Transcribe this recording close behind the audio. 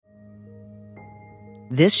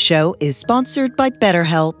This show is sponsored by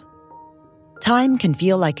BetterHelp. Time can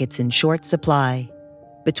feel like it's in short supply.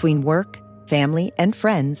 Between work, family, and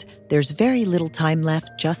friends, there's very little time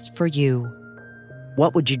left just for you.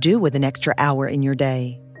 What would you do with an extra hour in your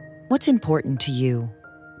day? What's important to you?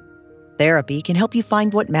 Therapy can help you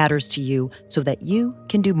find what matters to you so that you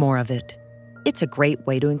can do more of it. It's a great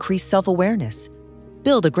way to increase self-awareness,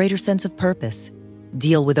 build a greater sense of purpose,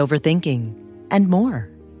 deal with overthinking, and more.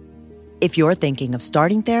 If you're thinking of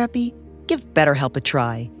starting therapy, give BetterHelp a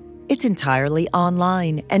try. It's entirely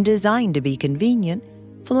online and designed to be convenient,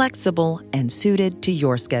 flexible, and suited to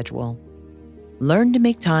your schedule. Learn to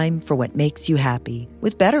make time for what makes you happy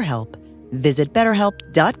with BetterHelp. Visit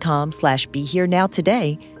BetterHelp.com/BeHereNow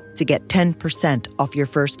today to get 10% off your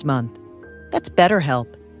first month. That's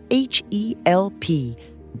BetterHelp,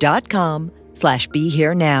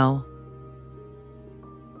 HELP.com/BeHereNow.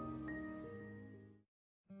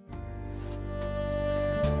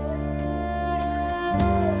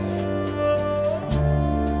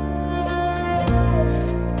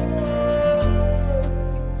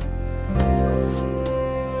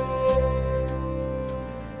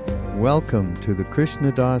 Welcome to the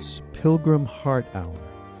Krishna Das Pilgrim Heart Hour.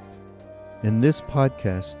 In this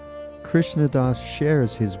podcast, Krishna Das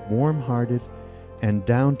shares his warm-hearted and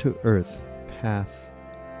down-to-earth path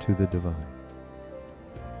to the divine.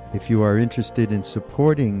 If you are interested in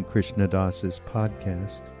supporting Krishna Das's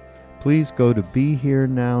podcast, please go to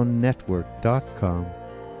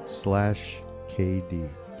BeHereNowNetwork.com/KD.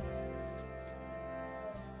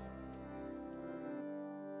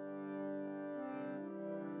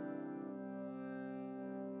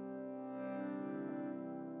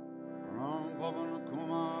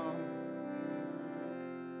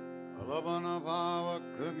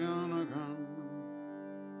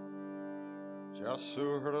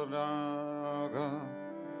 Jasuhradaga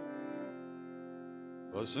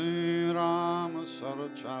Vasirama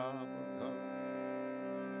Sarachapaka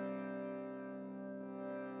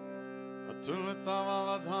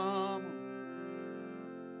Atulitavaladham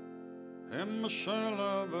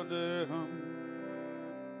Himshala Vadeham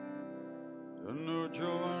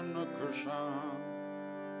Danujavana Krisham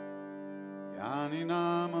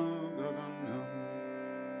Yaninama Gravanyam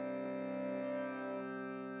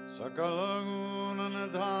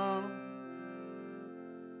Sakalagunanadhanam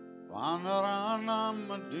Vanaranam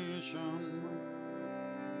Adisham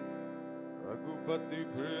Raghupati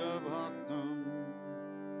Priya Bhaktam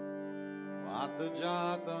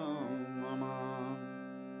Vatajatam Mama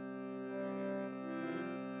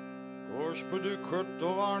Goshpadi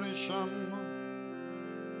Krutavarnisham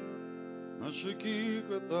Nashiki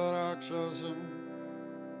Kritarakshasam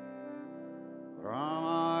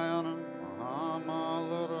Ramayana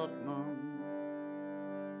Mahamallaratnam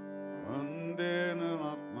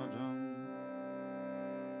Vandenatmajam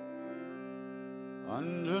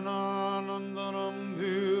Anjananandanam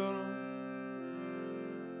Veeram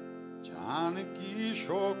Janaki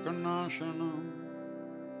Shokanashanam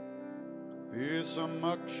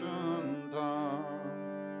Pisamakshantam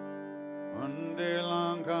Vande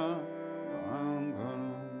Lanka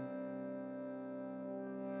Bangharam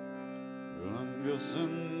Langa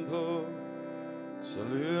Sindhu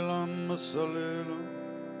Salilam Salilam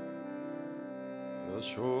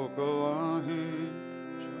Yashokavahi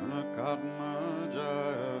Chanakatma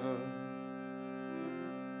Jaya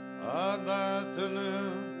Adatana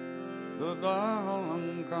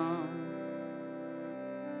Dadalanka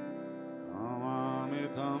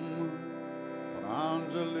Amanitham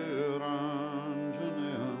Pranjali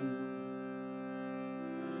Ranjanayam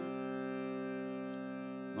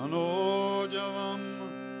Manojavam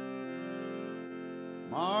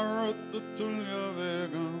Marutatulya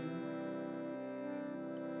Vegam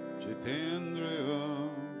Jitendriya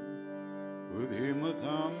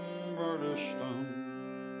Udhimatam Vardishtam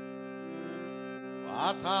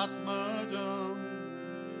Vathatmajam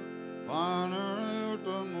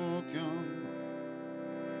Vanayutamukyam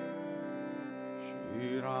Shri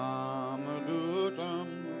Ramadutam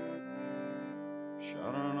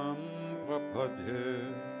Sharanam Prapadhe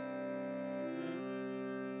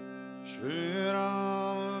Shri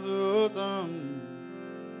Ramadutam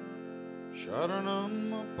Sharanam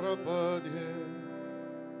Prapadhe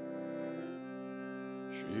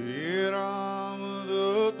Shri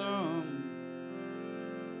Ramadutam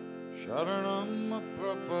Sharanam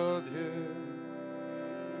Prapadhe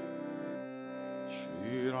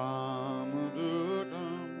Shri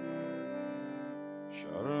Ramadutam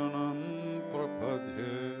Sharanam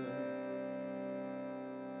Prapadhe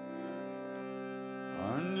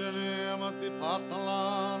Anjaneyamati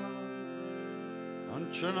Patalana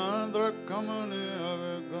Kanchanadra Kamani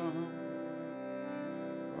Avegam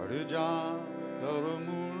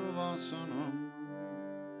Parijataramurvasanam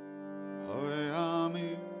Bhavayami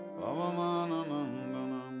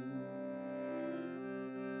Pavamananandanam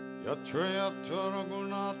Yatra Yatra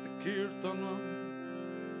Raghunatha Kirtanam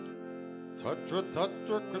Tatra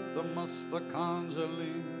Tatra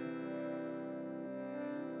Kritamastakhanjali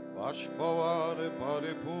Vashpavare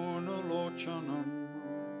Paripurna Lochanam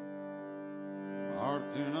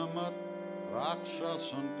Artinamat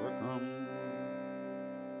Rakshasantakam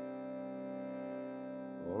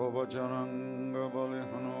Bajranga Bali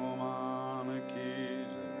Hanuman ki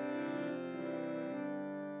jai.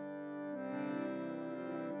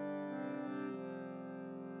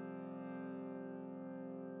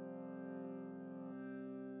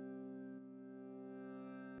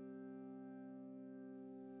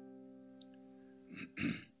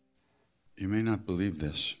 You may not believe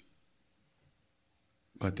this,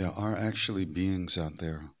 but there are actually beings out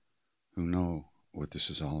there who know what this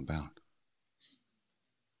is all about.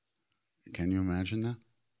 Can you imagine that?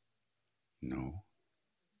 No.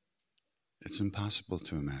 It's impossible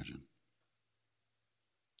to imagine.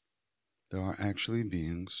 There are actually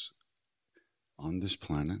beings on this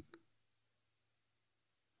planet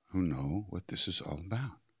who know what this is all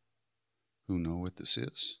about, who know what this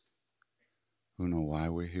is, who know why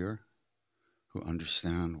we're here, who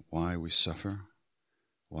understand why we suffer,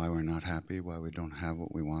 why we're not happy, why we don't have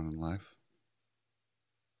what we want in life.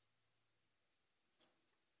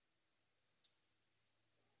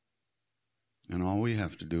 And all we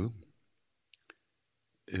have to do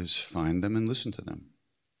is find them and listen to them.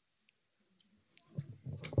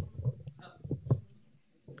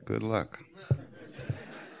 Good luck.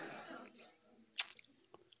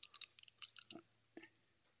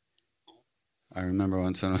 I remember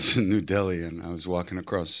once I was in New Delhi and I was walking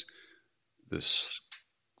across this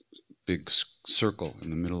big circle in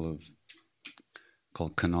the middle of,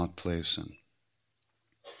 called Connaught Place,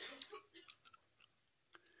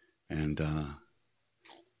 and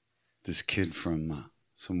this kid from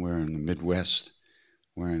somewhere in the Midwest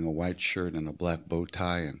wearing a white shirt and a black bow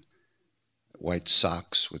tie and white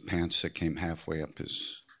socks with pants that came halfway up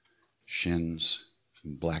his shins,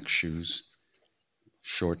 and black shoes,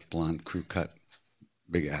 short blonde crew cut,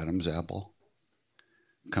 big Adam's apple,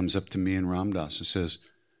 comes up to me and Ram Dass and says,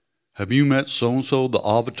 "Have you met so-and-so, the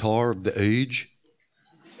avatar of the age?"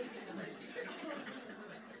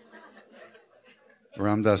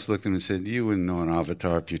 Ram Dass looked at him and said, "You wouldn't know an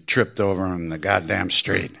avatar if you tripped over him in the goddamn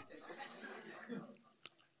street."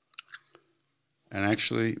 And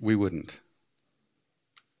actually, we wouldn't.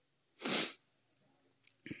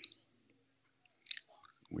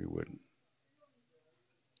 We wouldn't.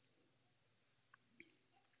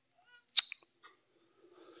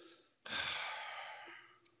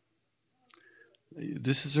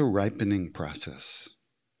 This is a ripening process.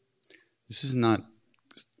 This is not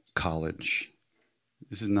college.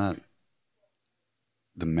 This is not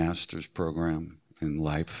the master's program in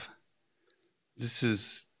life. This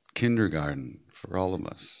is kindergarten for all of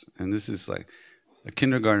us. And this is like, a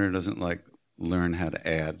kindergartner doesn't like learn how to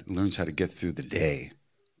add, learns how to get through the day,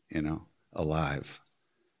 alive.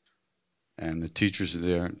 And the teachers are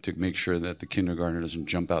there to make sure that the kindergartner doesn't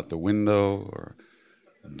jump out the window or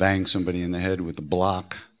bang somebody in the head with a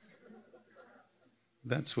block.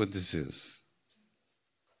 That's what this is.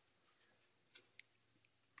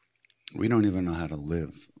 We don't even know how to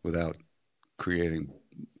live without creating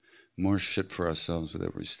more shit for ourselves with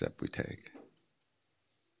every step we take.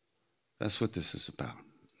 That's what this is about.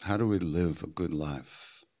 How do we live a good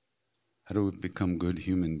life? How do we become good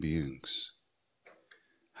human beings?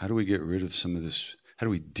 How do we get rid of some of this? How do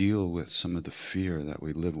we deal with some of the fear that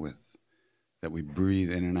we live with, that we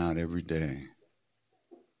breathe in and out every day?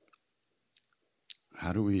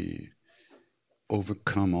 How do we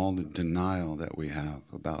overcome all the denial that we have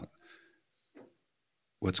about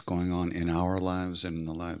what's going on in our lives and in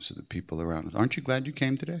the lives of the people around us? Aren't you glad you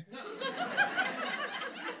came today?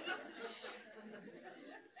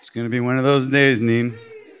 It's going to be one of those days, Neen.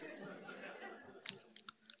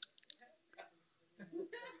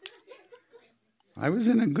 I was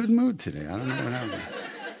in a good mood today. I don't know what happened.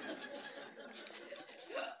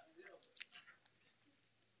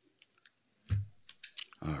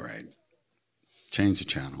 All right. Change the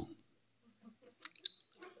channel.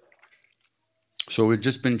 So we've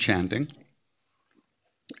just been chanting,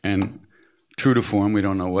 and true to form, we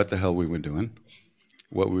don't know what the hell we were doing,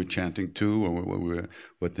 what we were chanting to, or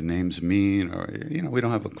what the names mean, or we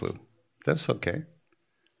don't have a clue. That's okay.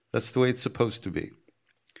 That's the way it's supposed to be.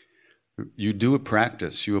 You do a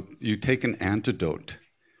practice. You take an antidote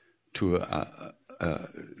to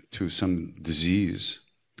some disease,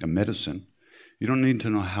 a medicine. You don't need to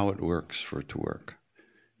know how it works for it to work.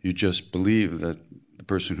 You just believe that the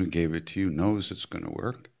person who gave it to you knows it's going to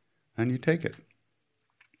work, and you take it.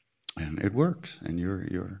 And it works, and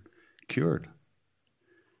you're cured.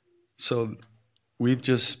 So we've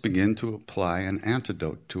just begun to apply an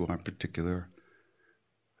antidote to our particular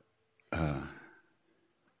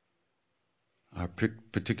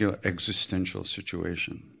existential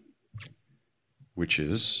situation, which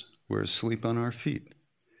is we're asleep on our feet.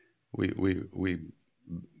 We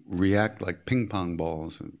react like ping pong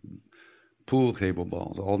balls and pool table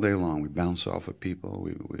balls all day long. We bounce off of people.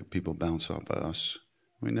 People bounce off of us.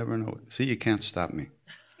 We never know. See, you can't stop me.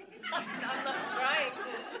 I'm not trying.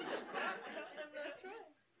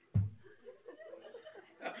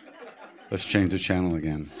 Let's change the channel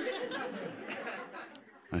again.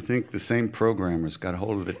 I think the same programmer's got a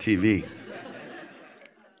hold of the TV.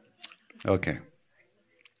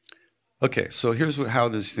 Okay, so here's how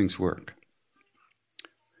these things work.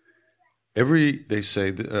 They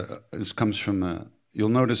say, this comes from, you'll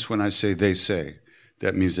notice when I say they say,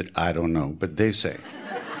 that means that I don't know, but they say.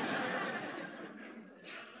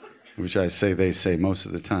 Which I say they say most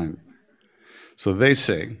of the time. So they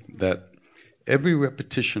say that every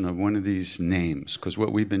repetition of one of these names, because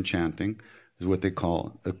what we've been chanting is what they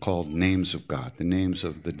called names of God, the names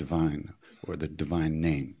of the divine, or the divine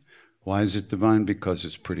name. Why is it divine? Because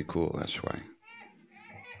it's pretty cool, that's why.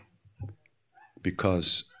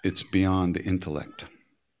 Because it's beyond the intellect.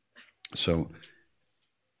 So,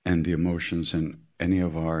 and the emotions and any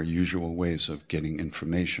of our usual ways of getting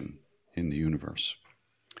information in the universe.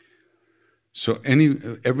 So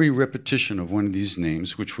every repetition of one of these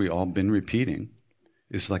names, which we all been repeating,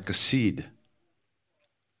 is like a seed.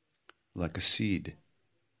 Like a seed.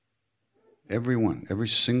 Every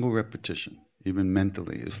single repetition, even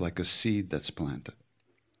mentally, is like a seed that's planted.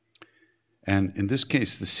 And in this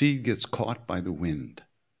case, the seed gets caught by the wind,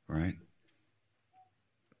 right?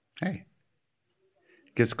 Hey.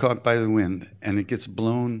 It gets caught by the wind, and it gets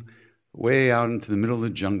blown way out into the middle of the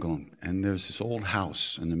jungle. And there's this old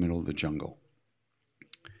house in the middle of the jungle.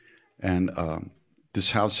 And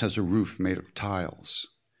this house has a roof made of tiles,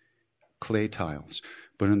 clay tiles.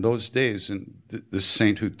 But in those days, and the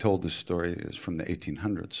saint who told this story is from the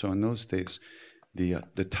 1800s. So in those days, the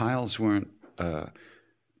tiles weren't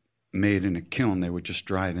made in a kiln. They were just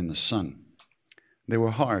dried in the sun. They were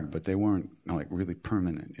hard, but they weren't like really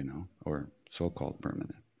permanent, or so-called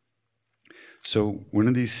permanent. So one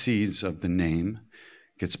of these seeds of the name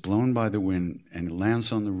gets blown by the wind and it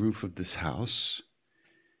lands on the roof of this house,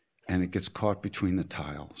 and it gets caught between the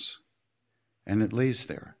tiles. And it lays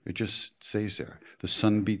there. It just stays there. The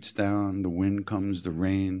sun beats down, the wind comes, the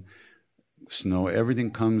rain, snow,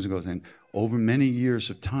 everything comes and goes. And over many years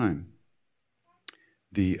of time,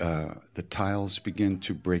 the tiles begin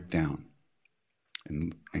to break down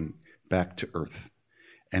and back to earth.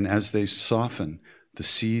 And as they soften, the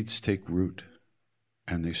seeds take root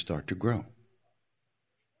and they start to grow.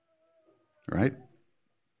 Right?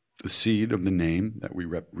 The seed of the name that we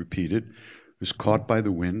repeated is caught by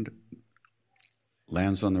the wind,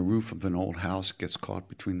 lands on the roof of an old house, gets caught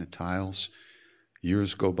between the tiles.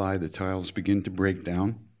 Years go by, the tiles begin to break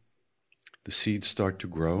down. The seeds start to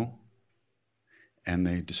grow, and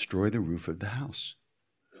they destroy the roof of the house.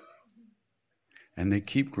 And they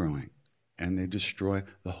keep growing, and they destroy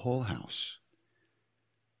the whole house.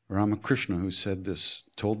 Ramakrishna, who said that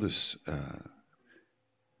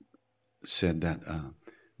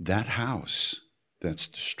that house that's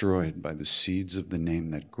destroyed by the seeds of the name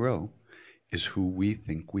that grow is who we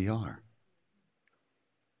think we are.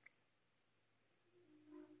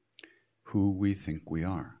 Who we think we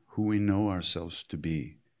are. Who we know ourselves to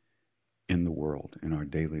be in the world, in our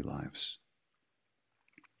daily lives.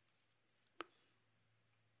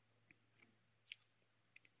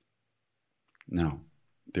 Now,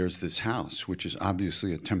 there's this house, which is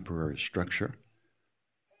obviously a temporary structure.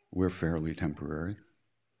 We're fairly temporary.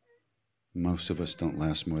 Most of us don't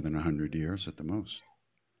last more than 100 years at the most.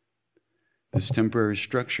 This temporary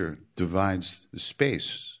structure divides the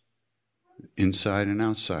space, inside and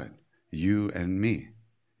outside, you and me,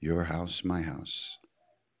 your house, my house,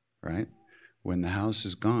 right? When the house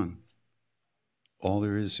is gone, all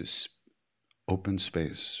there is open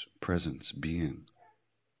space, presence, being.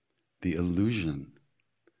 The illusion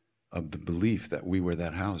of the belief that we were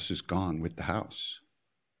that house is gone with the house.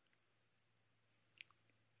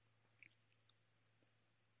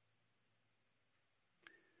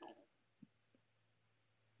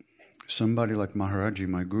 Somebody like Maharaji,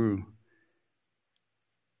 my guru,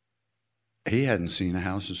 he hadn't seen a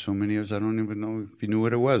house in so many years, I don't even know if he knew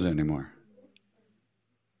what it was anymore.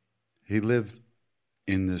 He lived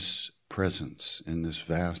in this presence in this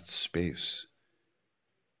vast space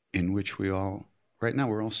in which we all, right now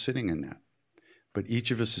we're all sitting in that. But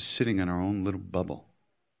each of us is sitting in our own little bubble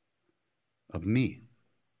of me.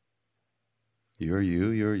 You're you,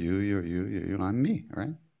 you're you, you're you, you're you. I'm me,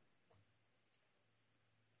 right?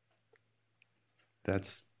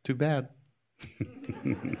 That's too bad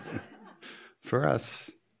for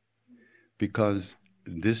us. Because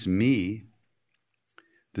this me,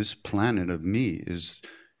 this planet of me is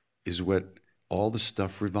what all the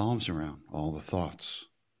stuff revolves around, all the thoughts,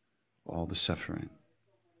 all the suffering,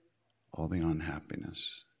 all the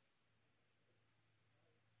unhappiness,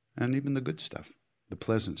 and even the good stuff, the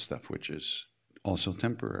pleasant stuff, which is also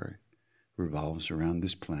temporary, revolves around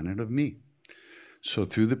this planet of me. So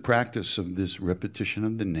through the practice of this repetition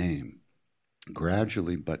of the name,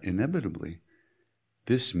 gradually but inevitably,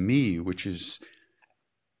 this me, which is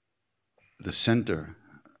the center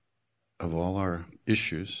of all our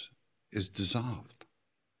issues, is dissolved.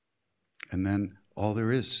 And then all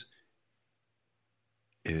there is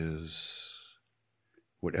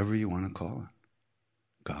whatever you want to call it.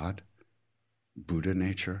 God, Buddha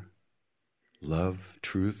nature, love,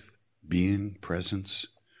 truth, being, presence,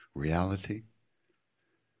 reality.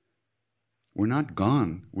 We're not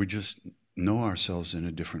gone, we just know ourselves in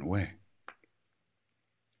a different way.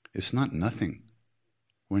 It's not nothing.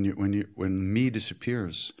 When me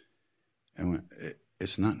disappears,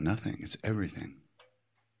 it's not nothing, it's everything.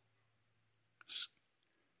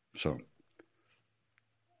 So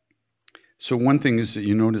one thing is that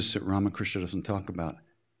you notice that Ramakrishna doesn't talk about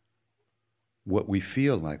what we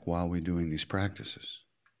feel like while we're doing these practices.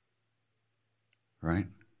 Right?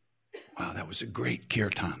 Wow, that was a great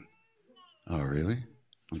kirtan. Oh, really?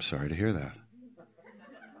 I'm sorry to hear that.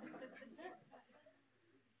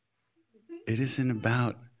 It isn't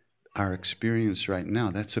about our experience right now.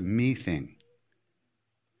 That's a me thing.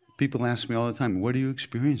 People ask me all the time, what do you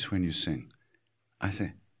experience when you sing? I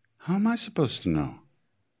say, how am I supposed to know?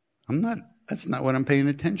 That's not what I'm paying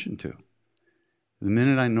attention to. The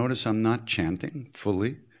minute I notice I'm not chanting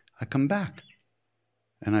fully, I come back.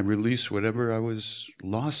 And I release whatever I was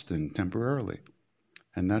lost in temporarily.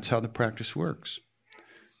 And that's how the practice works.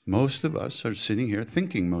 Most of us are sitting here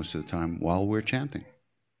thinking most of the time while we're chanting.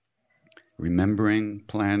 Remembering,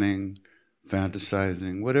 planning,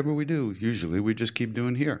 fantasizing, whatever we do, usually we just keep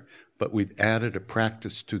doing here. But we've added a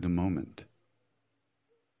practice to the moment.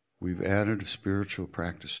 We've added a spiritual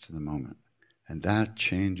practice to the moment. And that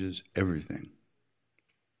changes everything.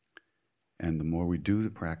 And the more we do the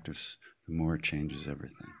practice, the more it changes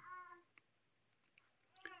everything.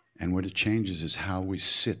 And what it changes is how we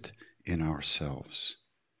sit in ourselves,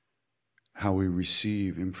 how we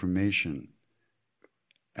receive information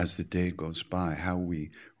as the day goes by, how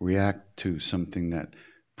we react to something that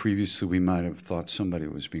previously we might have thought somebody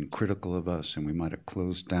was being critical of us and we might have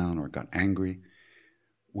closed down or got angry.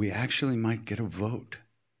 We actually might get a vote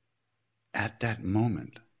at that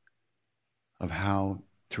moment of how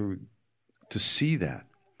to see that.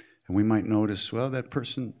 And we might notice, well, that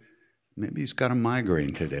person, maybe he's got a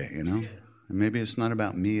migraine today, And maybe it's not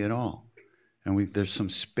about me at all. And there's some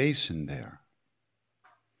space in there.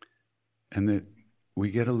 And that we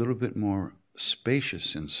get a little bit more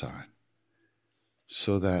spacious inside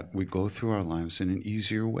so that we go through our lives in an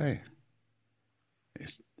easier way.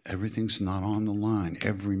 Everything's not on the line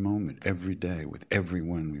every moment, every day, with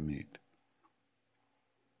everyone we meet.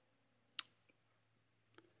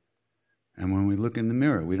 And when we look in the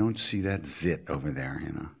mirror, we don't see that zit over there,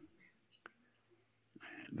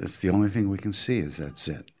 That's the only thing we can see is that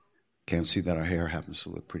zit. Can't see that our hair happens to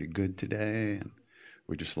look pretty good today, and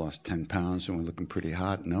we just lost 10 pounds and we're looking pretty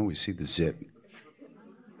hot. No, we see the zit.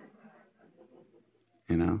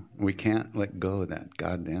 We can't let go of that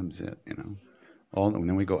goddamn zit, And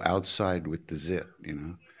then we go outside with the zit,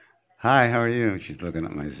 Hi, how are you? She's looking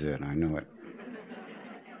at my zit, I know it.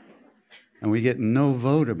 And we get no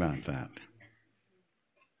vote about that.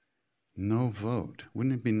 No vote.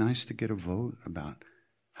 Wouldn't it be nice to get a vote about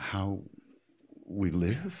how we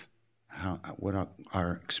live? What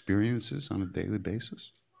our experience is on a daily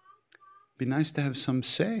basis? It'd be nice to have some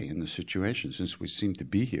say in the situation, since we seem to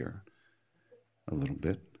be here a little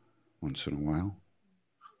bit, once in a while,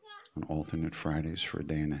 on alternate Fridays for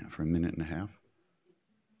a minute and a half.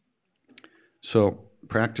 So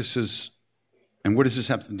practices, and what does this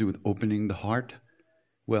have to do with opening the heart?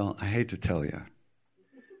 Well, I hate to tell you,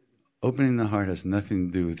 opening the heart has nothing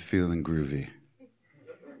to do with feeling groovy.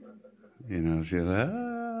 If you're like,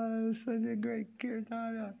 it's such a great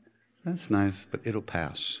kirtan. That's nice, but it'll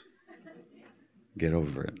pass. Get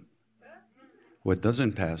over it. What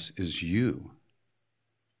doesn't pass is you.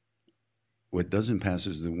 what doesn't pass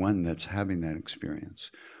is the one that's having that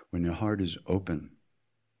experience. When your heart is open,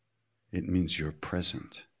 it means you're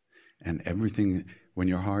present. And everything, when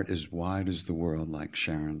your heart is wide as the world, like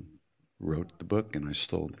Sharon wrote the book and I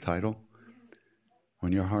stole the title,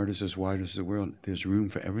 when your heart is as wide as the world, there's room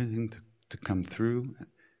for everything to come through,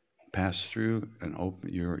 pass through, and open.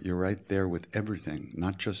 You're right there with everything,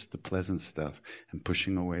 not just the pleasant stuff and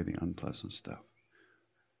pushing away the unpleasant stuff.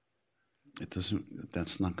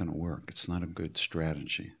 That's not going to work. It's not a good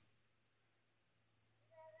strategy.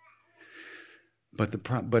 But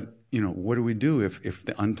what do we do if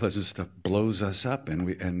the unpleasant stuff blows us up and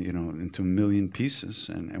into a million pieces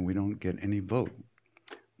and we don't get any vote?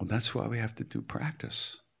 Well, that's why we have to do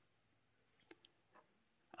practice.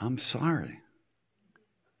 I'm sorry,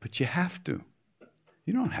 but you have to.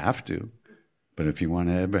 You don't have to, but if you want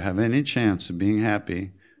to ever have any chance of being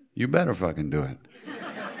happy, you better fucking do it.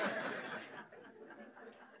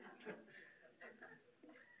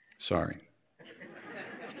 Sorry.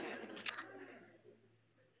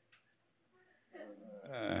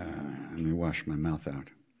 Let me wash my mouth out.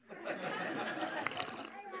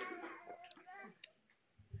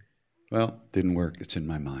 Well, didn't work. It's in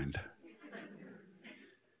my mind.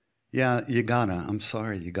 Yeah, you gotta. I'm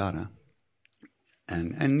sorry, you gotta.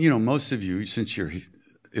 And most of you, since you're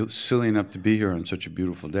silly enough to be here on such a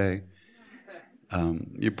beautiful day,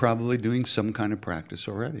 you're probably doing some kind of practice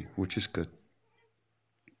already, which is good.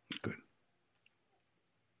 Good.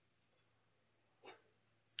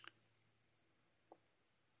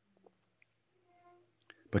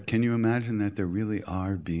 But can you imagine that there really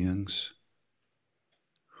are beings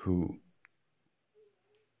who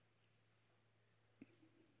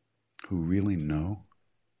really know?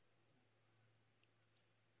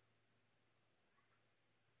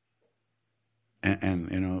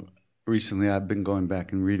 And recently I've been going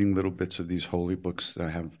back and reading little bits of these holy books that I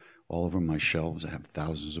have all over my shelves. I have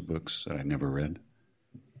thousands of books that I never read.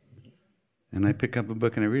 And I pick up a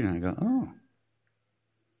book and I read it and I go, oh,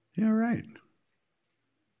 yeah, right.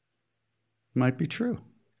 Might be true,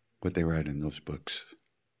 what they write in those books.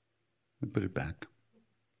 I put it back.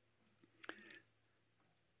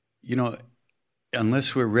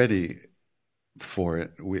 Unless we're ready for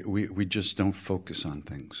it, we just don't focus on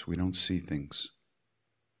things. We don't see things.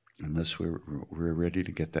 Unless we're ready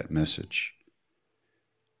to get that message.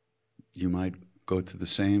 You might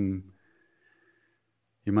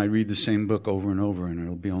read the same book over and over, and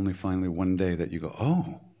it'll be only finally one day that you go,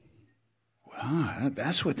 oh, wow,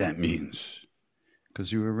 that's what that means.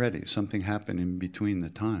 Because you were ready. Something happened in between the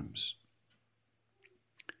times.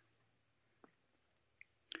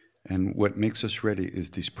 And what makes us ready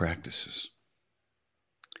is these practices.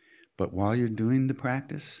 But while you're doing the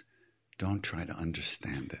practice, don't try to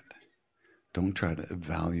understand it. Don't try to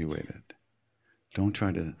evaluate it. Don't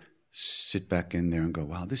try to sit back in there and go,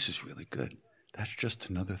 wow, this is really good. That's just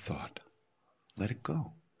another thought. Let it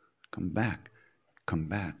go. Come back. Come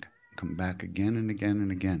back. Come back again and again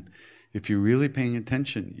and again. If you're really paying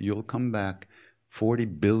attention, you'll come back 40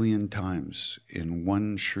 billion times in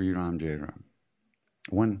one Sri Ram Jairam.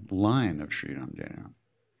 One line of Sri Ram Jairam.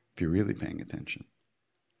 If you're really paying attention.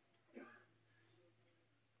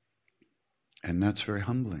 And that's very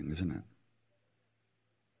humbling, isn't it?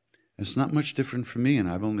 It's not much different for me, and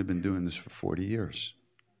I've only been doing this for 40 years.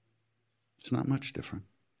 It's not much different.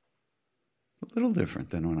 A little different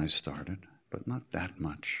than when I started, but not that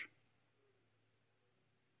much.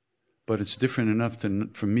 But it's different enough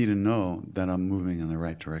for me to know that I'm moving in the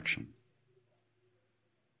right direction.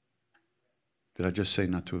 Did I just say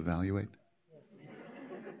not to evaluate?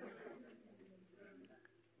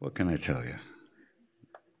 What can I tell you?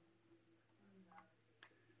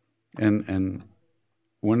 And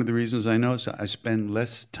one of the reasons I know is I spend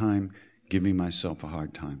less time giving myself a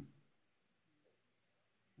hard time.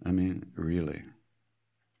 I mean, really.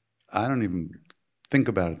 I don't even think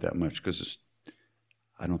about it that much because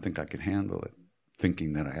I don't think I could handle it,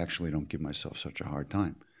 thinking that I actually don't give myself such a hard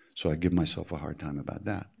time. So I give myself a hard time about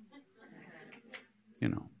that.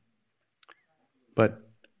 But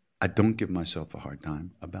I don't give myself a hard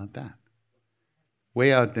time about that.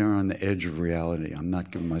 Way out there on the edge of reality, I'm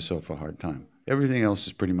not giving myself a hard time. Everything else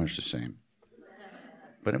is pretty much the same.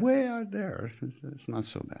 But way out there, it's not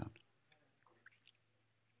so bad.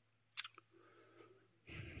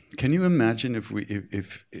 Can you imagine if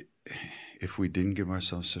we didn't give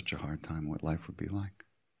ourselves such a hard time, what life would be like?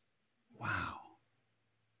 Wow.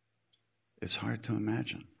 It's hard to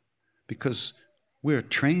imagine. Because we're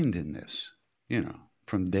trained in this,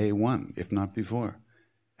 from day one, if not before.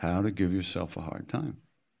 How to give yourself a hard time.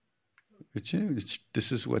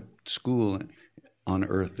 This is what school on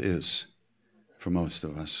earth is for most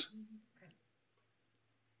of us.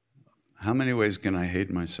 How many ways can I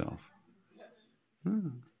hate myself?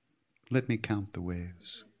 Let me count the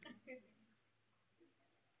ways.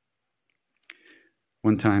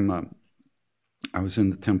 One time, I was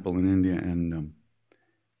in the temple in India, and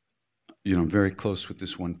very close with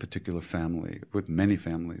this one particular family, with many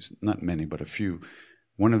families, not many, but a few.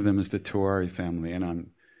 One of them is the Tiwari family,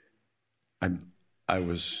 and I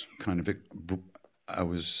was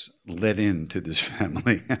let into this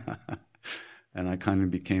family, and I kind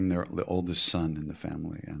of became the oldest son in the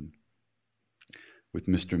family, and with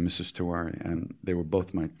Mr. and Mrs. Tiwari, and they were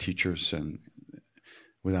both my teachers, and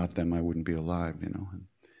without them I wouldn't be alive,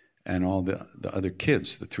 And all the other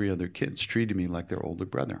kids, the 3 other kids, treated me like their older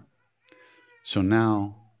brother. So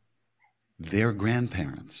now they're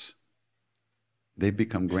grandparents. They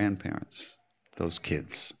become grandparents, those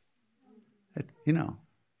kids.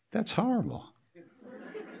 That's horrible.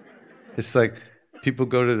 It's like people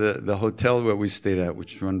go to the hotel where we stayed at,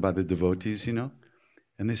 which is run by the devotees,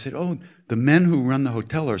 and they said, oh, the men who run the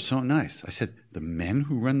hotel are so nice. I said, the men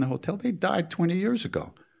who run the hotel? They died 20 years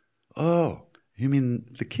ago. Oh, you mean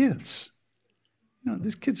the kids?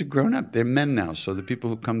 These kids are grown up. They're men now. So the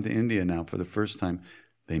people who come to India now for the first time,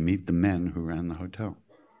 they meet the men who ran the hotel.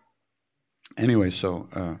 Anyway, so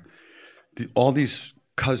all these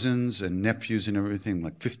cousins and nephews and everything,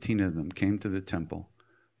 like 15 of them, came to the temple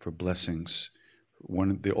for blessings.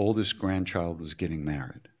 The oldest grandchild was getting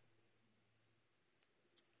married.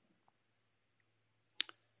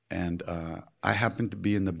 And I happened to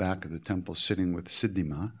be in the back of the temple sitting with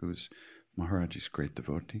Siddhima, who's Maharaj's great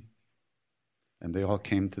devotee. And they all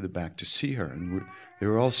came to the back to see her. And they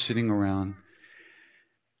were all sitting around.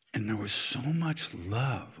 And there was so much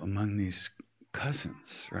love among these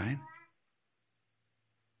cousins, right?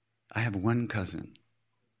 I have one cousin,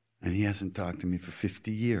 and he hasn't talked to me for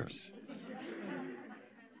 50 years.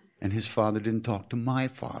 And his father didn't talk to my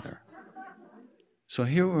father. So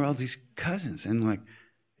here were all these cousins, and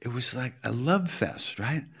it was like a love fest,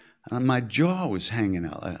 right? And my jaw was hanging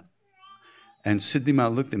out. And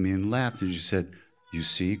Siddhima looked at me and laughed, and she said, you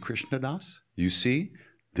see, Krishnadas? You see?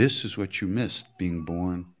 This is what you missed being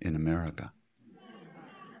born in America.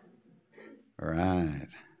 Right.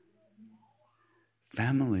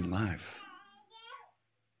 Family life.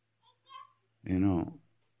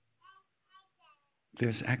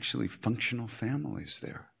 There's actually functional families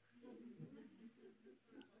there.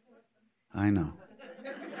 I know.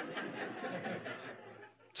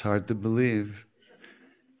 It's hard to believe.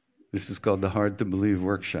 This is called the Hard to Believe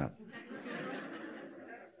Workshop.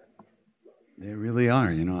 They really are,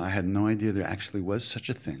 I had no idea there actually was such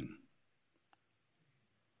a thing.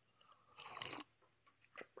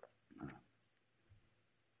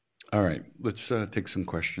 All right, let's take some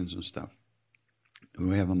questions and stuff. Do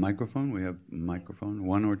we have a microphone? We have a microphone,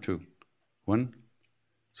 1 or 2? 1?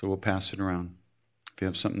 So we'll pass it around. If you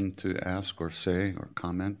have something to ask or say or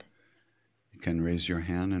comment, you can raise your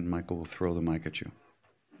hand and Michael will throw the mic at you.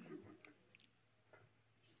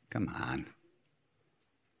 Come on.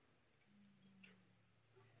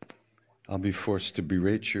 I'll be forced to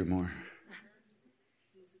berate you more.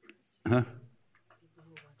 Huh?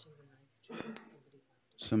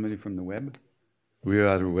 Somebody from the web? We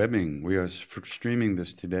are webbing. We are streaming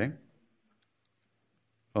this today.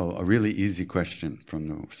 Oh, a really easy question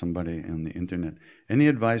from somebody on the internet. Any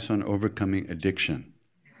advice on overcoming addiction?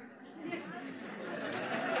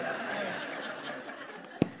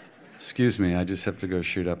 Excuse me, I just have to go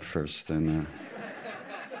shoot up first. And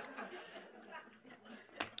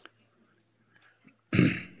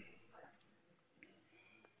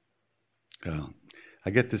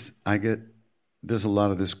there's a lot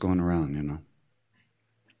of this going around,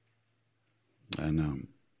 And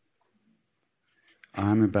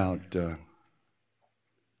I'm about 30.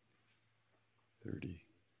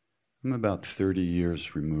 I'm about 30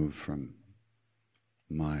 years removed from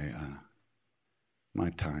my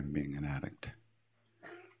time being an addict.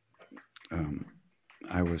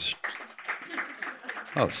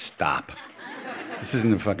 Oh, stop. This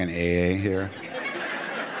isn't the fucking AA here.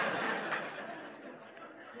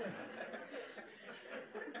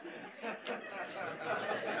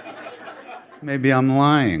 Maybe I'm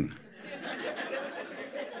lying.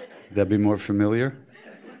 Would that be more familiar?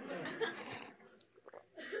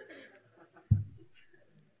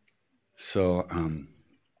 So,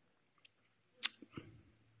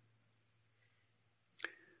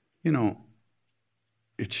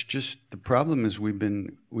 it's just the problem is we've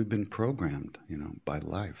been programmed, by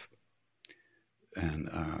life,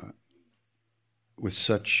 and with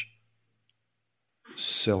such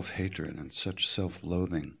self-hatred and such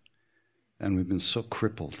self-loathing, and we've been so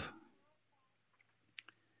crippled,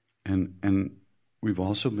 and we've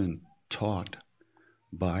also been taught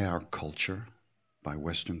by our culture, by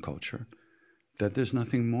Western culture, that there's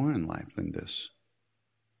nothing more in life than this.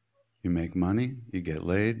 You make money, you get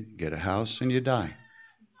laid, get a house, and you die.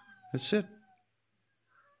 That's it.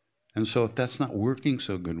 And so if that's not working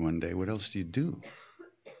so good one day, what else do you do?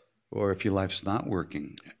 Or if your life's not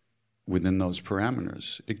working within those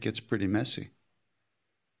parameters, it gets pretty messy.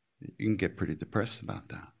 You can get pretty depressed about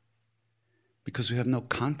that. Because we have no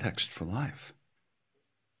context for life.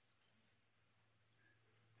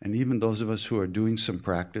 And even those of us who are doing some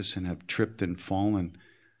practice and have tripped and fallen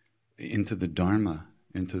into the Dharma,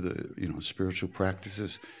 into the spiritual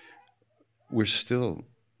practices, we're still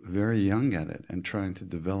very young at it and trying to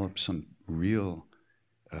develop some real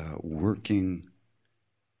working,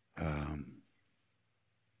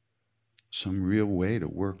 some real way to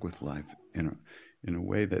work with life in a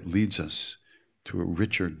way that leads us to a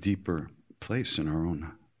richer, deeper place in our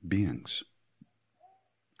own beings.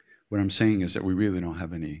 What I'm saying is that we really don't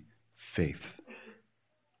have any faith.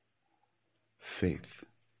 Faith.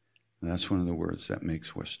 And that's one of the words that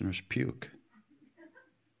makes Westerners puke.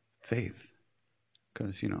 Faith.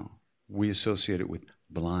 Because, we associate it with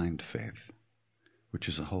blind faith, which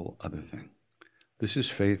is a whole other thing. This is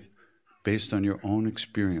faith based on your own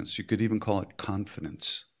experience. You could even call it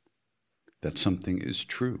confidence that something is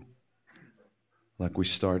true. Like we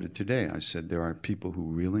started today, I said there are people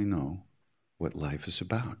who really know what life is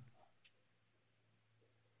about.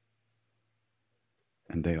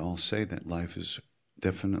 And they all say that life is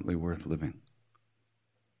definitely worth living.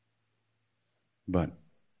 But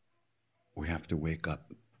we have to wake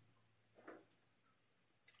up.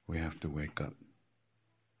 We have to wake up.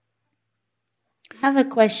 I have a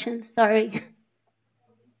question, sorry.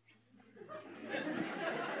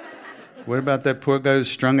 What about that poor guy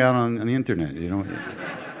who's strung out on the internet?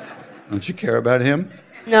 Don't you care about him?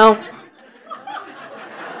 No.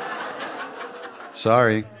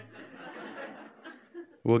 Sorry.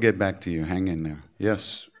 We'll get back to you. Hang in there.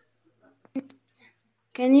 Yes.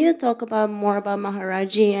 Can you talk more about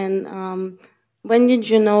Maharaji, and when did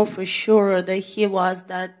you know for sure that he was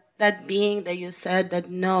that being that you said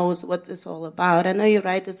that knows what it's all about? I know you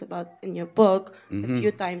write this about in your book. A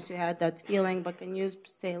few times you had that feeling, but can you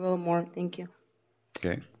say a little more? Thank you.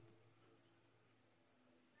 Okay.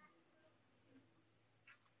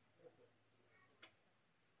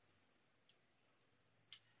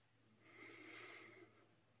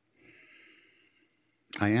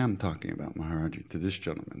 I am talking about Maharaji to this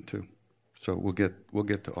gentleman too. So we'll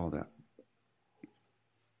get to all that.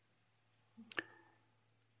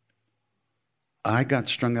 I got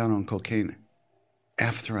strung out on cocaine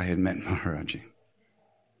after I had met Maharaji.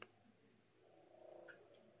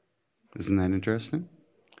 Isn't that interesting?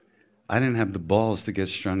 I didn't have the balls to get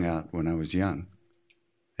strung out when I was young.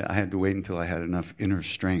 I had to wait until I had enough inner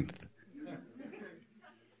strength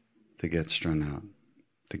to get strung out,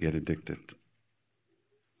 to get addicted.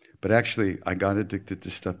 But actually, I got addicted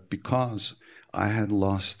to stuff because I had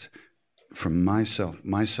lost, from my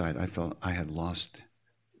side, I felt I had lost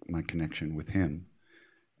my connection with him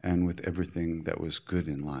and with everything that was good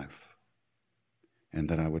in life, and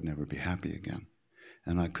that I would never be happy again.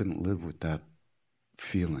 And I couldn't live with that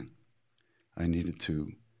feeling. I needed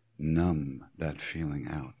to numb that feeling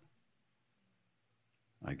out.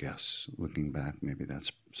 I guess, looking back, maybe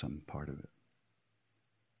that's some part of it.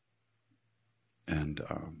 And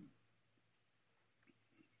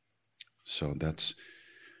so that's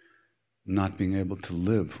not being able to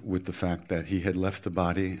live with the fact that he had left the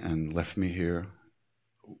body and left me here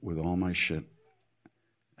with all my shit,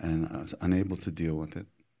 and I was unable to deal with it.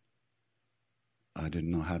 I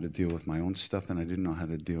didn't know how to deal with my own stuff, and I didn't know how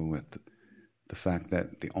to deal with the fact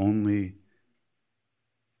that the only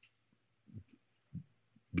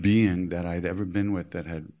being that I'd ever been with that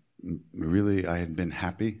had really, I had been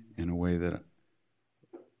happy in a way that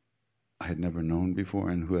I had never known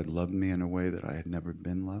before, and who had loved me in a way that I had never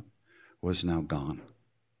been loved, was now gone.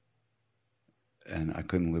 And I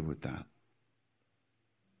couldn't live with that.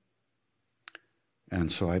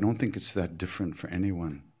 And so I don't think it's that different for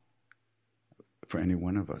anyone, for any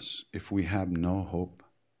one of us. If we have no hope,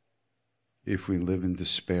 if we live in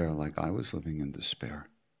despair like I was living in despair,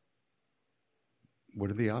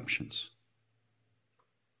 what are the options?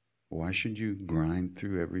 Why should you grind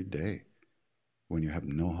through every day when you have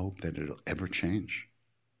no hope that it'll ever change?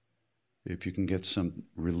 If you can get some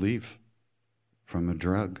relief from a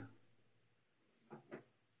drug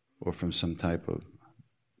or from some type of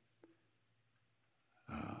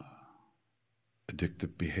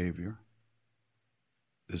addictive behavior,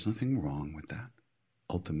 there's nothing wrong with that,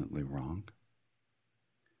 ultimately wrong.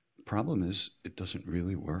 The problem is it doesn't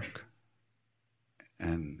really work.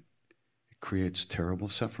 And creates terrible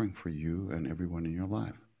suffering for you and everyone in your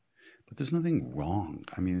life. But there's nothing wrong.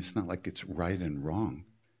 I mean, it's not like it's right and wrong.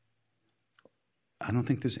 I don't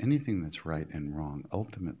think there's anything that's right and wrong,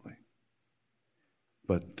 ultimately.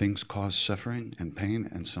 But things cause suffering and pain,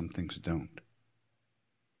 and some things don't.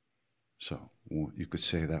 So you could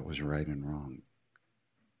say that was right and wrong.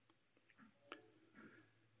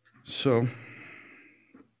 So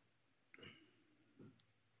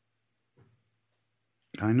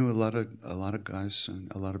I knew a lot of guys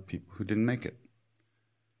and a lot of people who didn't make it.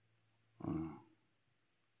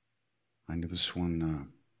 I knew this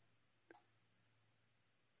one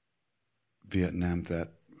Vietnam vet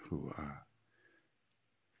who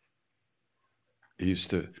he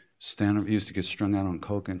used to get strung out on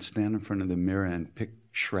coke and stand in front of the mirror and pick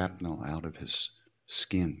shrapnel out of his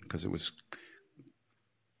skin because it was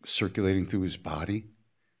circulating through his body,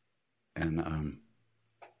 and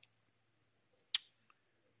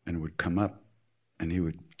it would come up, and he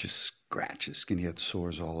would just scratch his skin. He had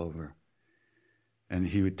sores all over, and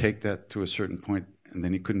he would take that to a certain point, and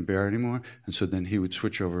then he couldn't bear it anymore, and so then he would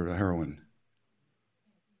switch over to heroin,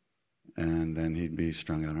 and then he'd be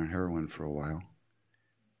strung out on heroin for a while.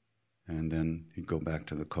 And then he'd go back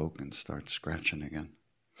to the coke and start scratching again.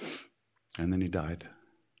 And then he died.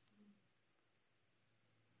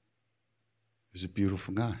 He was a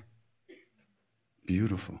beautiful guy.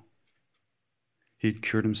 Beautiful. He'd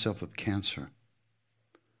cured himself of cancer.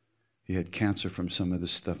 He had cancer from some of the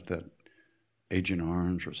stuff that Agent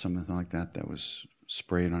Orange or something like that was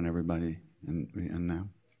sprayed on everybody in now.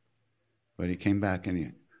 But he came back and he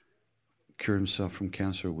cured himself from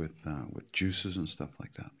cancer with juices and stuff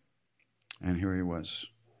like that. And here he was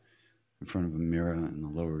in front of a mirror in the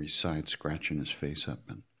Lower East Side, scratching his face up.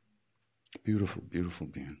 And beautiful, beautiful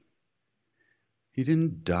being. He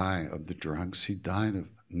didn't die of the drugs. He died of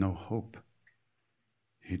no hope.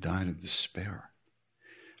 He died of despair.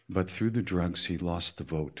 But through the drugs, he lost the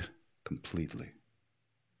vote completely.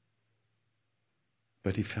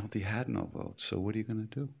 But he felt he had no vote. So what are you going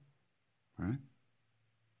to do? Right?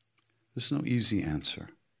 There's no easy answer.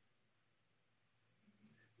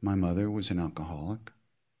 My mother was an alcoholic,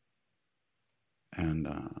 and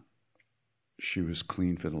she was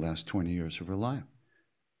clean for the last 20 years of her life.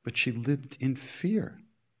 But she lived in fear.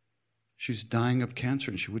 She's dying of cancer,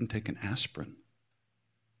 and she wouldn't take an aspirin.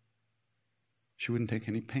 She wouldn't take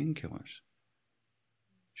any painkillers.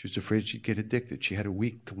 She was afraid she'd get addicted. She had a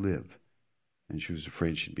week to live, and she was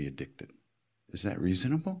afraid she'd be addicted. Is that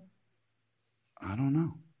reasonable? I don't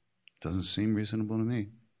know. It doesn't seem reasonable to me.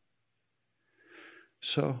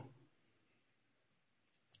 So,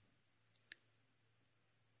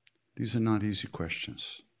 these are not easy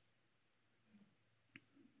questions.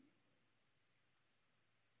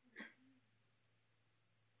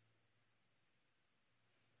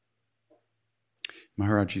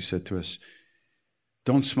 Maharaji said to us,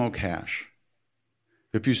 don't smoke hash.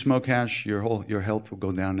 If you smoke hash, your health will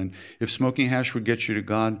go down. And if smoking hash would get you to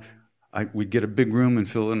God, we'd get a big room and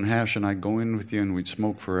fill it in hash, and I'd go in with you and we'd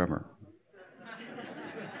smoke forever.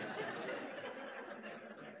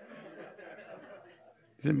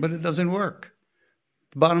 But it doesn't work.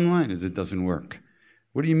 The bottom line is it doesn't work.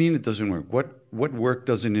 What do you mean it doesn't work? What work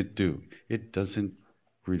doesn't it do? It doesn't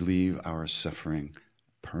relieve our suffering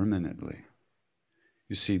permanently.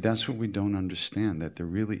 You see, that's what we don't understand, that there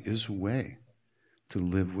really is a way to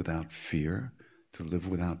live without fear, to live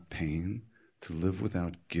without pain, to live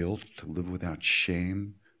without guilt, to live without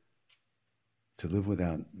shame, to live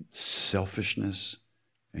without selfishness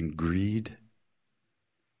and greed.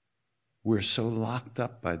 We're so locked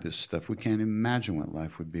up by this stuff, we can't imagine what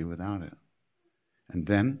life would be without it. And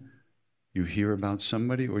then you hear about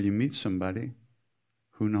somebody or you meet somebody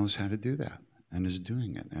who knows how to do that and is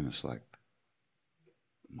doing it. And it's like,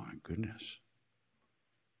 my goodness.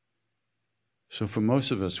 So for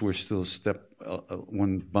most of us, we're still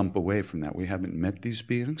one bump away from that. We haven't met these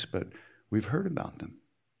beings, but we've heard about them.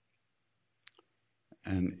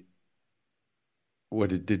 And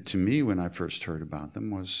what it did to me when I first heard about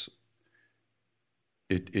them was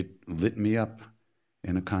it lit me up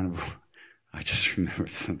in a kind of, I just remember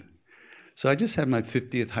something. So I just had my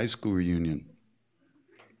 50th high school reunion.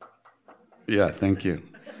 Yeah, thank you.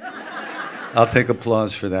 I'll take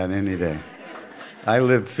applause for that any day. I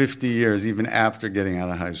lived 50 years even after getting out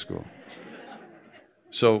of high school.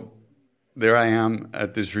 So there I am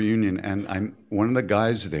at this reunion, and I'm one of the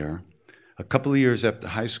guys there. A couple of years after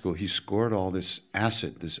high school, he scored all this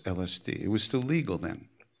acid, this LSD. It was still legal then.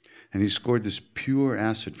 And he scored this pure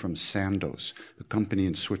acid from Sandoz, the company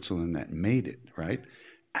in Switzerland that made it, right?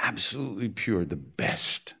 Absolutely pure, the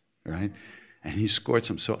best, right? And he scored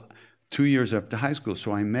some. So 2 years after high school,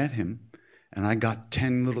 so I met him, And I got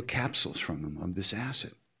 10 little capsules from him of this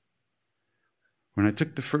acid. When I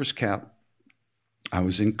took the first cap, I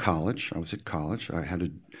was in college. I was at college. I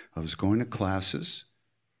was going to classes.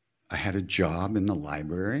 I had a job in the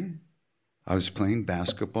library. I was playing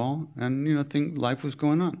basketball, and life was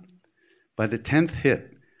going on. By the 10th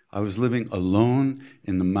hit, I was living alone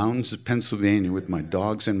in the mountains of Pennsylvania with my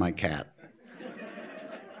dogs and my cat.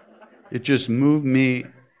 It just moved me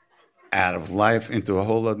out of life into a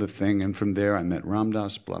whole other thing, and from there I met Ram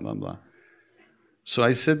Dass, blah, blah, blah. So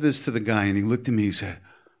I said this to the guy, and he looked at me, he said,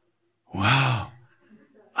 "Wow,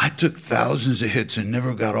 I took thousands of hits and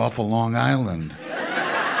never got off of Long Island."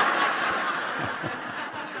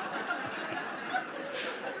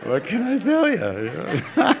 What can I tell you?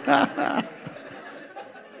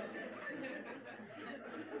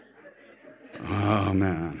 Oh,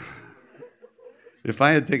 man. If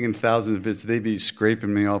I had taken thousands of hits, they'd be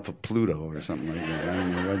scraping me off of Pluto or something like that. I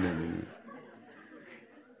don't know what they'd do.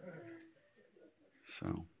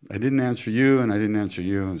 So I didn't answer you, and I didn't answer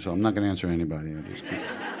you, so I'm not going to answer anybody. I just keep...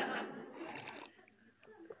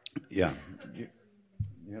 Yeah.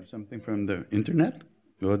 You have something from the internet?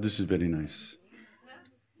 Oh, this is very nice.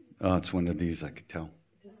 Oh, it's one of these, I could tell.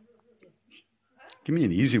 Give me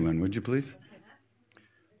an easy one, would you please?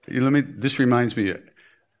 This reminds me,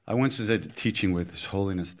 I once was at a teaching with His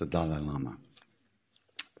Holiness the Dalai Lama.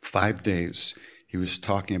 5 days, he was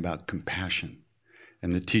talking about compassion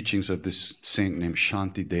and the teachings of this saint named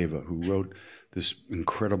Shantideva, who wrote this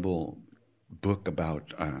incredible book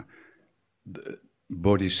about the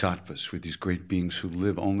bodhisattvas, with these great beings who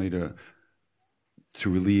live only to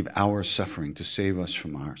relieve our suffering, to save us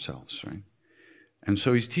from ourselves, right? And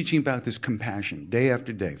so he's teaching about this compassion day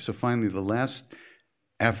after day. So finally, the last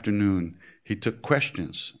afternoon, he took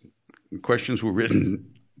questions. Questions were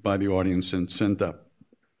written by the audience and sent up.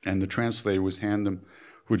 And the translator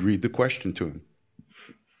would read the question to him.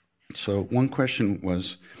 So one question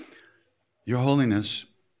was, "Your Holiness,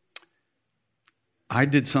 I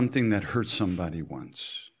did something that hurt somebody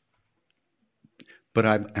once.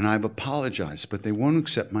 I've apologized, but they won't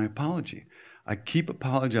accept my apology. I keep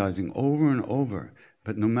apologizing over and over,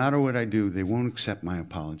 but no matter what I do, they won't accept my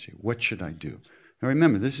apology. What should I do?" Now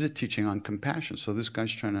remember, this is a teaching on compassion. So this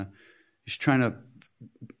guy's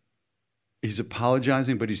he's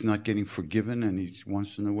apologizing, but he's not getting forgiven, and he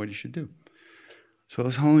wants to know what he should do. So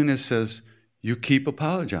His Holiness says, you keep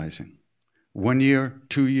apologizing. 1 year,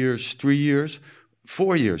 2 years, 3 years,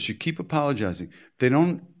 4 years, you keep apologizing.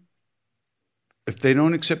 If they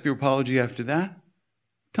don't accept your apology after that,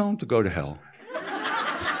 tell them to go to hell.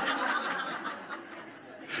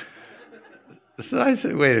 So I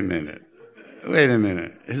said, wait a minute.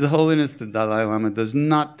 His Holiness the Dalai Lama does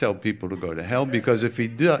not tell people to go to hell, because if he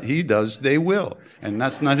does, they will. And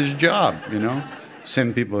that's not his job,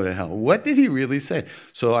 send people to hell. What did he really say?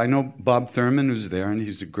 So I know Bob Thurman, who's there, and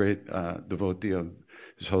he's a great devotee of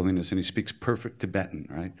His Holiness, and he speaks perfect Tibetan,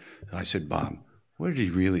 right? So I said, "Bob, what did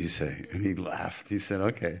he really say?" And he laughed. He said,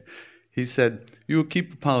 "Okay." He said, "You will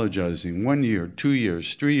keep apologizing 1 year, 2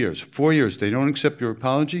 years, 3 years, 4 years. They don't accept your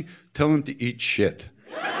apology, tell them to eat shit."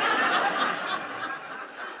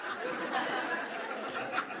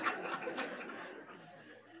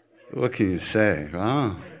 What can you say?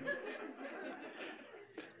 Oh.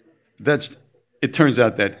 It turns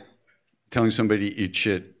out that telling somebody to eat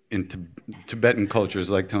shit in Tibetan culture is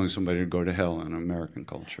like telling somebody to go to hell in American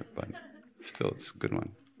culture, but still, it's a good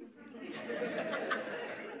one.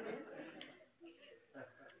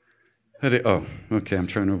 Oh, okay, I'm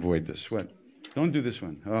trying to avoid this. What? Don't do this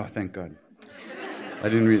one. Oh, thank God. I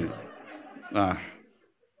didn't read it.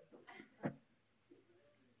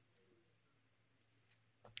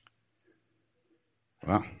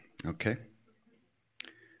 Wow, okay.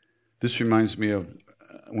 This reminds me of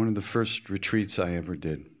one of the first retreats I ever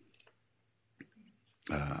did.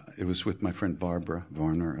 It was with my friend Barbara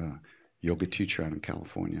Varner, a yoga teacher out in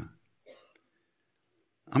California.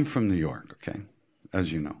 I'm from New York, okay,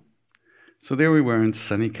 as you know. So there we were in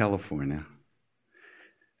sunny California.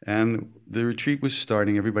 And the retreat was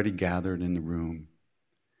starting, everybody gathered in the room.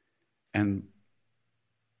 And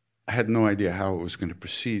I had no idea how it was going to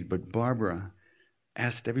proceed, but Barbara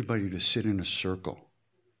asked everybody to sit in a circle.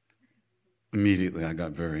 Immediately, I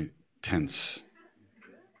got very tense.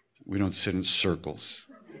 We don't sit in circles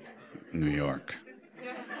in New York.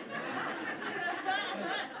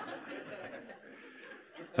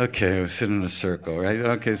 Okay, I was sitting in a circle, right?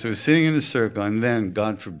 Okay, so we're sitting in a circle, and then,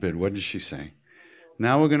 God forbid, what did she say?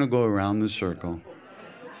 Now we're going to go around the circle.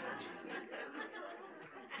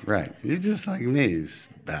 Right, you're just like me, you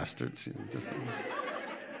bastards.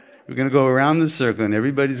 We're going to go around the circle, and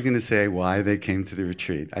everybody's going to say why they came to the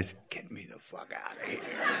retreat. I said, get me the fuck out of here.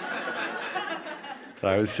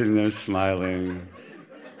 I was sitting there smiling,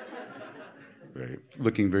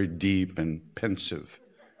 looking very deep and pensive.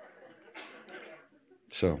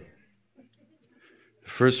 So, the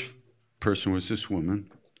first person was this woman.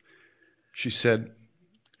 She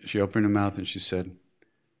opened her mouth and she said,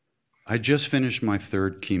 I just finished my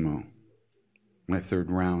third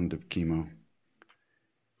round of chemo.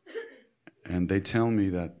 And they tell me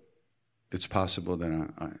that it's possible that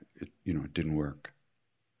it didn't work.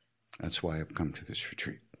 That's why I've come to this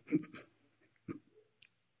retreat.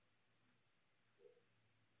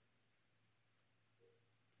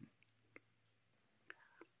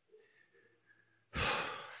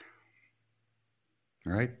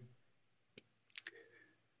 Right?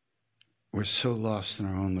 We're so lost in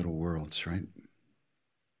our own little worlds, right?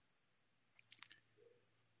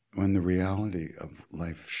 When the reality of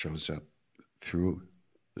life shows up through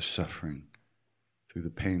the suffering, through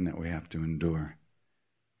the pain that we have to endure,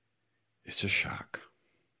 it's a shock.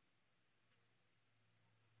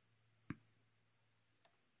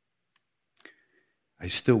 I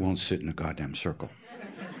still won't sit in a goddamn circle.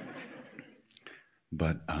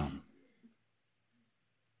 But I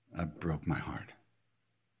broke my heart.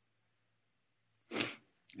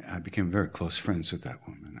 I became very close friends with that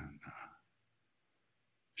woman. And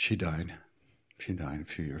she died. She died a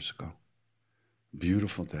few years ago.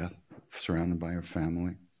 Beautiful death, surrounded by her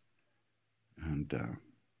family. And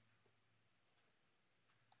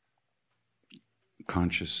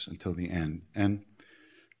conscious until the end. And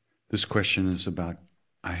this question is about,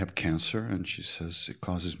 I have cancer, and she says it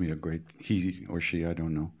causes me he or she, I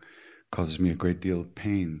don't know, causes me a great deal of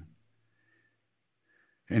pain.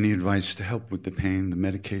 Any advice to help with the pain? The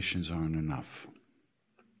medications aren't enough.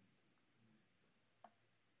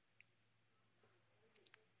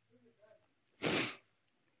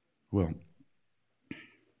 Well,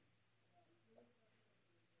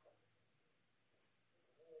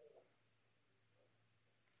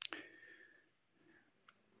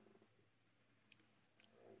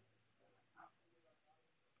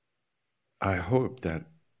 I hope that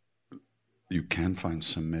you can find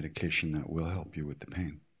some medication that will help you with the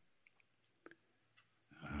pain.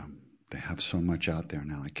 They have so much out there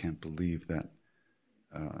now. I can't believe that.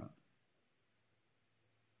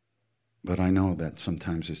 But I know that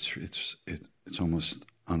sometimes it's almost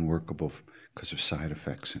unworkable because of side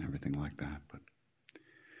effects and everything like that. But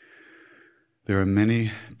there are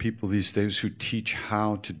many people these days who teach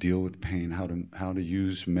how to deal with pain, how to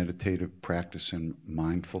use meditative practice and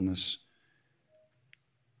mindfulness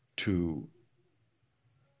to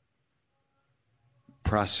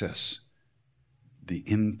process the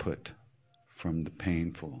input from the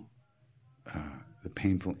painful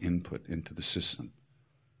input into the system.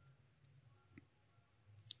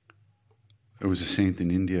 There was a saint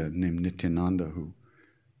in India named Nityananda who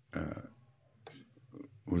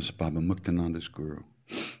was Baba Muktananda's guru.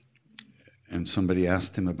 And somebody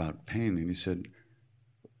asked him about pain, and he said,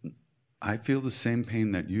 I feel the same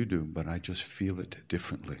pain that you do, but I just feel it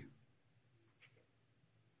differently.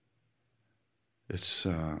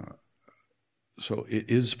 So it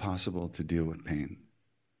is possible to deal with pain.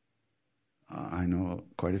 I know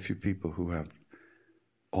quite a few people who have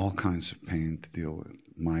all kinds of pain to deal with.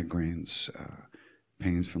 Migraines,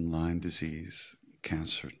 pains from Lyme disease,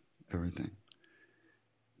 cancer, everything.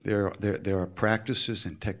 There are practices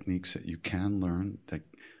and techniques that you can learn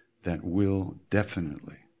that will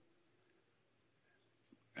definitely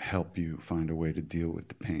help you find a way to deal with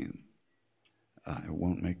the pain. It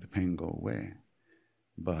won't make the pain go away,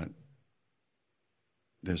 but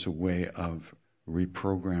there's a way of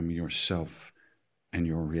reprogramming yourself and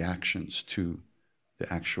your reactions to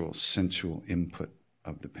the actual sensual input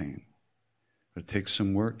of the pain. But it takes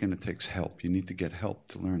some work and it takes help. You need to get help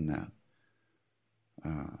to learn that.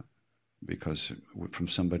 Because from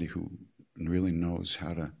somebody who really knows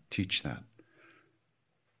how to teach that.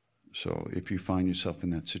 So if you find yourself in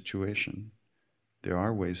that situation, there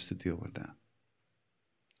are ways to deal with that.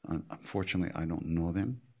 Unfortunately, I don't know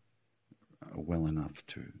them well enough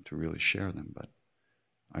to really share them, but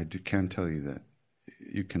I can tell you that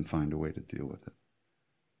you can find a way to deal with it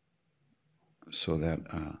so that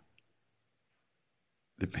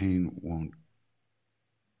the pain won't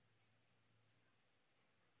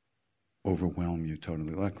overwhelm you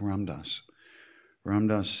totally, like Ram Dass. Ram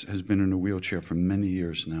Dass has been in a wheelchair for many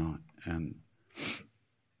years now, and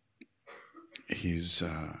he's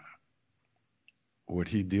what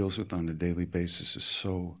he deals with on a daily basis is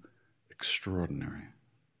so extraordinary.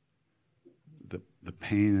 The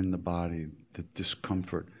pain in the body, the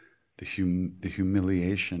discomfort, the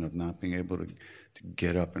humiliation of not being able to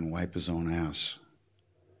get up and wipe his own ass.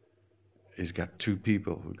 He's got two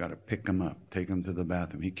people who've got to pick him up, take him to the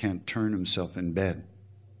bathroom. He can't turn himself in bed.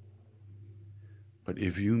 But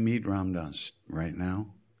if you meet Ram Dass right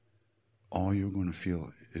now, all you're going to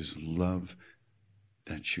feel is love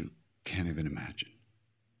that you can't even imagine.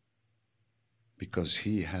 Because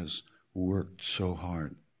he has worked so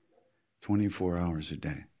hard, 24 hours a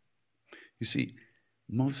day. You see,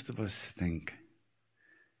 most of us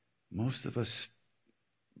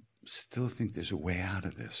still think there's a way out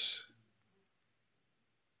of this.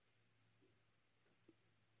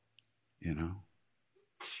 You know?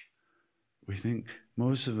 We think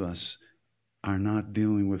most of us are not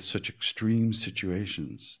dealing with such extreme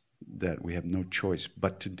situations that we have no choice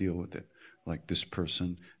but to deal with it, like this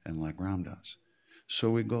person and like Ram Dass.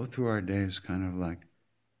 So we go through our days kind of like,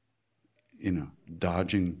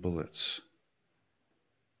 dodging bullets.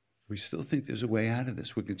 We still think there's a way out of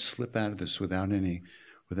this. We could slip out of this without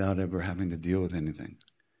ever having to deal with anything.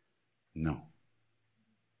 No.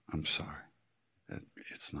 I'm sorry.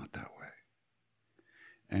 It's not that way.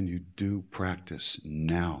 And you do practice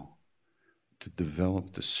now to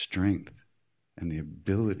develop the strength and the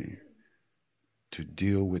ability to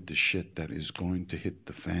deal with the shit that is going to hit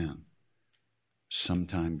the fan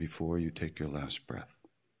sometime before you take your last breath.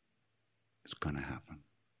 It's going to happen.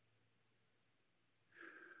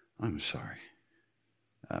 I'm sorry.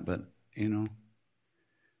 But,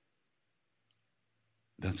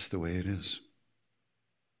 that's the way it is.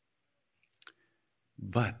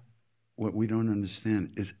 But what we don't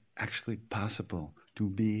understand is actually possible to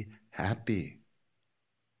be happy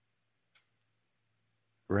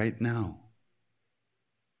right now,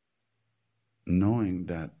 knowing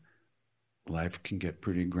that life can get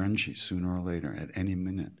pretty grungy sooner or later, at any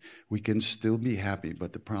minute. We can still be happy,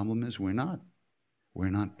 but the problem is we're not. We're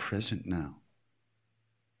not present now.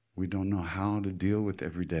 We don't know how to deal with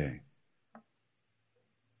every day.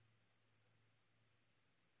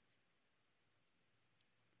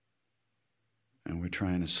 And we're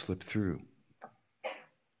trying to slip through.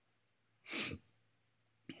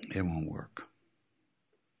 It won't work.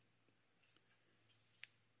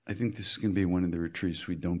 I think this is going to be one of the retreats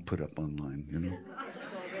we don't put up online,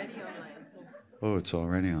 It's already online. Oh, it's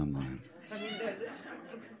already online.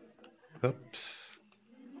 Oops.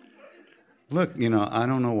 Look, I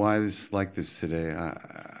don't know why this is like this today.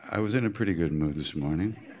 I was in a pretty good mood this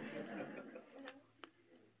morning.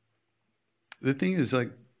 The thing is,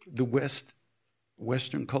 like, the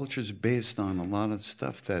Western culture is based on a lot of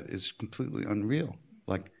stuff that is completely unreal.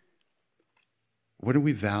 Like, what do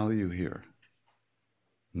we value here?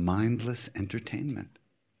 Mindless entertainment,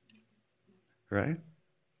 right?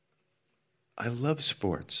 I love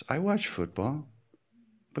sports. I watch football,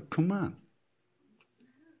 but come on.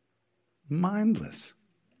 Mindless.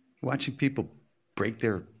 Watching people break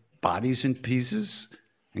their bodies in pieces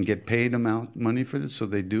and get paid money for this, so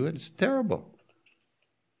they do it, it's terrible.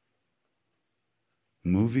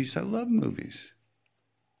 Movies, I love movies.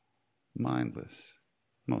 Mindless,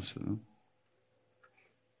 most of them.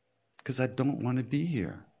 Because I don't want to be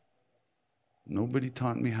here. Nobody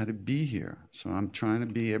taught me how to be here, so I'm trying to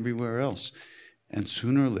be everywhere else. And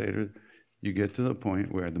sooner or later, you get to the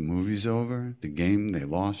point where the movie's over, the game, they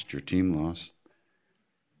lost, your team lost,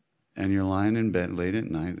 and you're lying in bed late at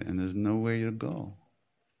night, and there's nowhere to go,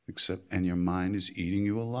 and your mind is eating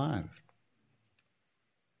you alive.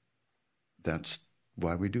 That's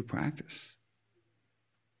why we do practice.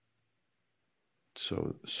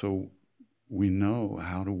 So we know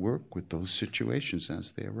how to work with those situations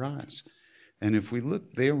as they arise. And if we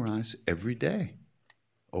look, they arise every day,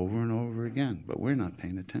 over and over again, but we're not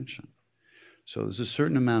paying attention. So there's a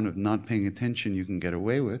certain amount of not paying attention you can get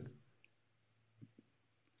away with,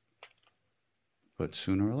 but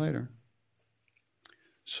sooner or later.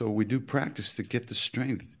 So we do practice to get the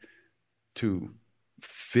strength to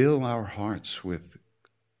fill our hearts with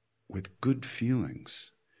good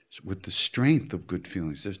feelings, with the strength of good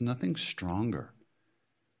feelings. There's nothing stronger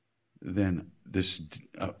than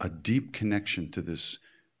a deep connection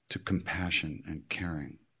to compassion and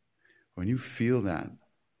caring. When you feel that,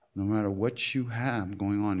 no matter what you have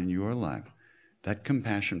going on in your life, that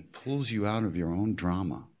compassion pulls you out of your own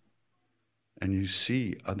drama, and you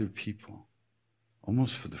see other people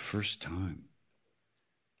almost for the first time.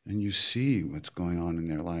 And you see what's going on in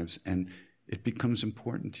their lives, and it becomes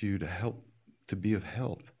important to you to be of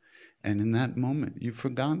help. And in that moment, you've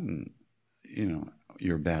forgotten,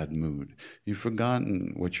 your bad mood. You've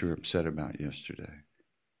forgotten what you were upset about yesterday,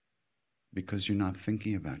 because you're not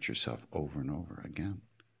thinking about yourself over and over again.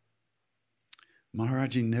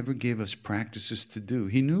 Maharaji never gave us practices to do.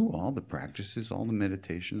 He knew all the practices, all the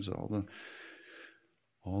meditations, all the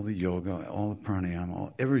yoga, all the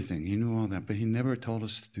pranayama, everything. He knew all that, but he never told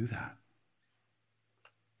us to do that.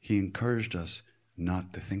 He encouraged us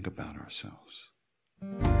not to think about ourselves.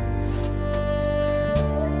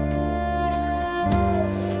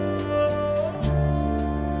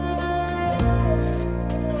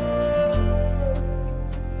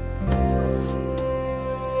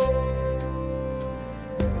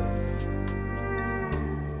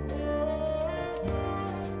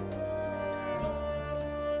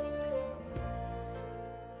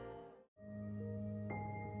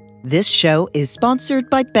 This show is sponsored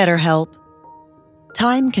by BetterHelp.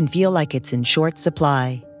 Time can feel like it's in short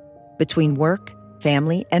supply. Between work,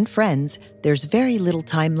 family, and friends, there's very little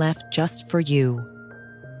time left just for you.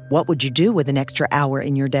 What would you do with an extra hour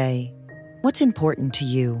in your day? What's important to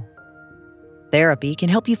you? Therapy can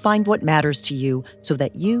help you find what matters to you so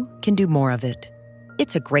that you can do more of it.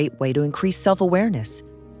 It's a great way to increase self-awareness,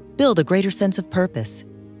 build a greater sense of purpose,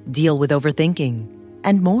 deal with overthinking,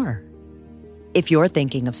 and more. If you're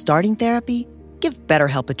thinking of starting therapy, give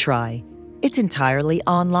BetterHelp a try. It's entirely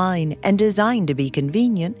online and designed to be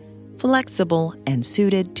convenient, flexible, and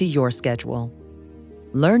suited to your schedule.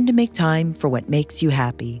 Learn to make time for what makes you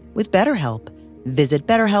happy with BetterHelp. Visit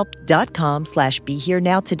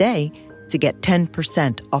BetterHelp.com/BeHereNow today to get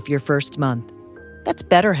 10% off your first month. That's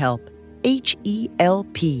BetterHelp,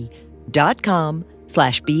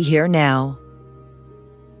 HELP.com/BeHereNow.